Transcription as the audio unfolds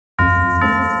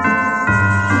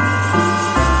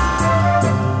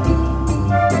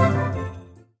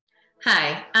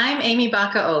I'm Amy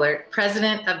Baca-Ohlert,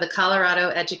 President of the Colorado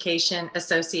Education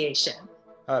Association.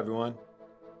 Hi, everyone.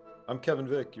 I'm Kevin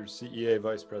Vick, your CEA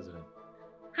Vice President.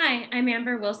 Hi, I'm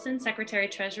Amber Wilson, Secretary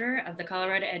Treasurer of the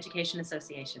Colorado Education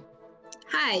Association.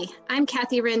 Hi, I'm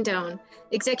Kathy Rendon,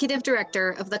 Executive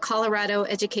Director of the Colorado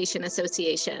Education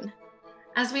Association.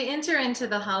 As we enter into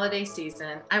the holiday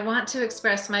season, I want to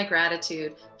express my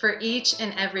gratitude for each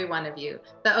and every one of you,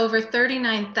 the over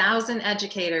 39,000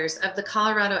 educators of the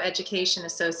Colorado Education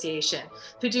Association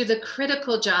who do the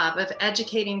critical job of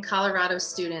educating Colorado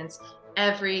students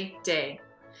every day.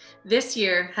 This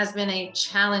year has been a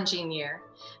challenging year,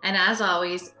 and as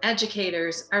always,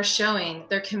 educators are showing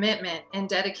their commitment and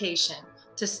dedication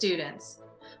to students.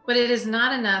 But it is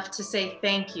not enough to say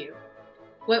thank you.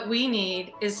 What we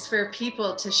need is for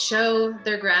people to show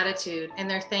their gratitude and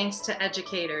their thanks to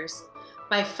educators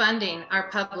by funding our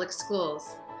public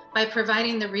schools, by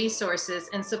providing the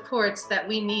resources and supports that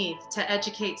we need to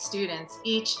educate students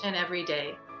each and every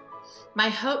day. My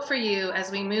hope for you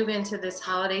as we move into this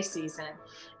holiday season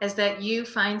is that you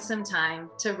find some time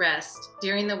to rest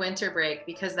during the winter break,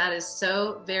 because that is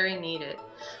so very needed,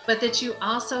 but that you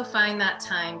also find that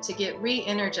time to get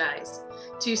re-energized,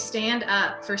 to stand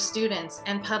up for students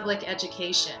and public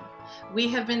education. We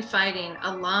have been fighting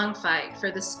a long fight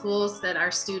for the schools that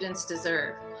our students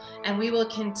deserve, and we will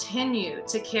continue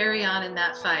to carry on in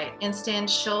that fight and stand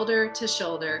shoulder to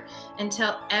shoulder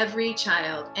until every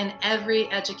child and every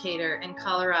educator in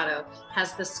Colorado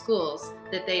has the schools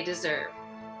that they deserve.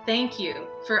 Thank you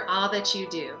for all that you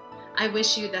do. I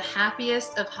wish you the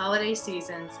happiest of holiday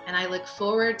seasons, and I look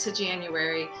forward to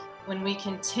January when we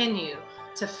continue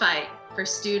to fight for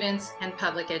students and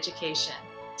public education.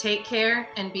 Take care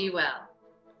and be well.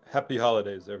 Happy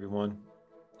holidays, everyone.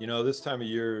 You know, this time of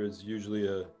year is usually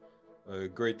a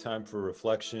great time for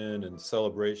reflection and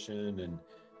celebration,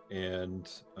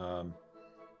 and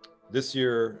this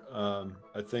year,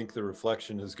 I think the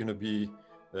reflection is going to be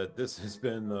that this has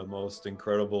been the most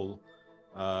incredible,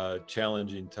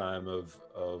 challenging time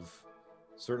of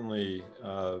certainly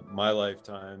my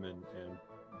lifetime, and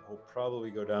will probably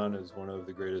go down as one of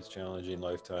the greatest challenging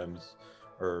lifetimes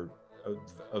or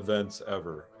events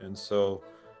ever. And so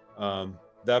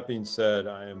that being said,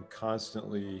 I am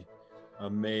constantly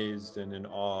amazed and in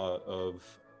awe of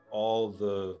all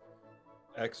the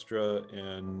extra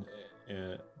and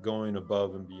going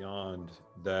above and beyond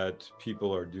that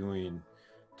people are doing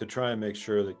to try and make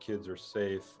sure that kids are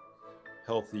safe,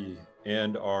 healthy,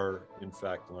 and are in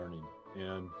fact learning.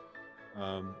 And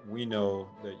we know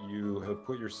that you have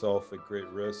put yourself at great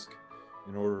risk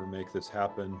in order to make this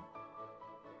happen.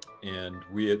 And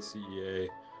we at CEA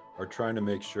are trying to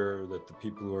make sure that the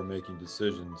people who are making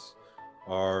decisions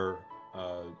are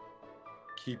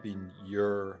keeping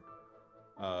your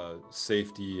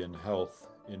safety and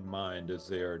health in mind as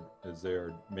they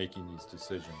are making these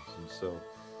decisions. And so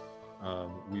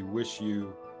we wish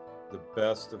you the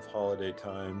best of holiday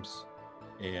times,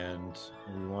 and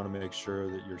we want to make sure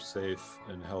that you're safe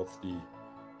and healthy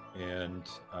and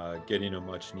getting a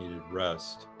much needed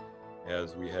rest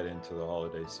as we head into the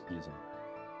holiday season.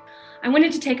 I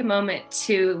wanted to take a moment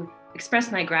to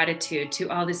express my gratitude to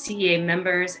all the CEA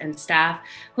members and staff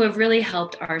who have really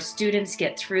helped our students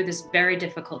get through this very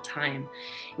difficult time.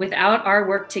 Without our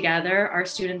work together, our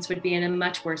students would be in a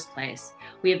much worse place.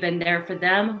 We have been there for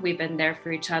them, we've been there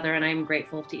for each other, and I'm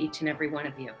grateful to each and every one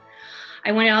of you.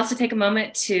 I want to also take a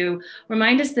moment to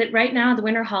remind us that right now the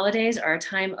winter holidays are a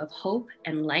time of hope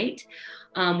and light.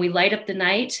 We light up the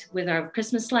night with our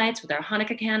Christmas lights, with our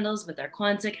Hanukkah candles, with our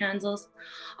Kwanzaa candles.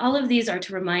 All of these are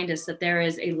to remind us that there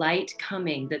is a light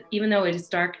coming, that even though it is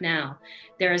dark now,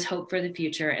 there is hope for the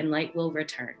future and light will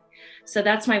return. So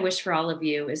that's my wish for all of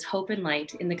you, is hope and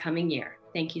light in the coming year.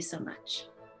 Thank you so much.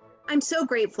 I'm so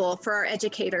grateful for our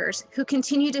educators who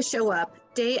continue to show up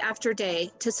day after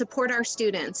day to support our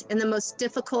students in the most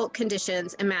difficult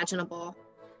conditions imaginable.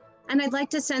 And I'd like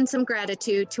to send some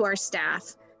gratitude to our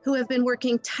staff who have been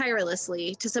working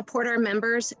tirelessly to support our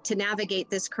members to navigate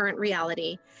this current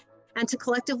reality and to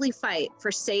collectively fight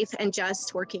for safe and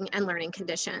just working and learning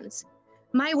conditions.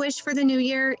 My wish for the new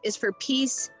year is for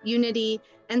peace, unity,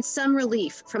 and some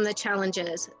relief from the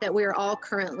challenges that we are all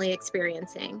currently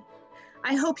experiencing.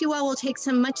 I hope you all will take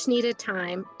some much needed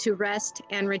time to rest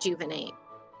and rejuvenate.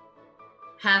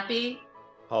 Happy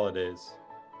holidays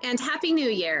and Happy New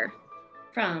Year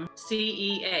from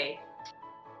CEA.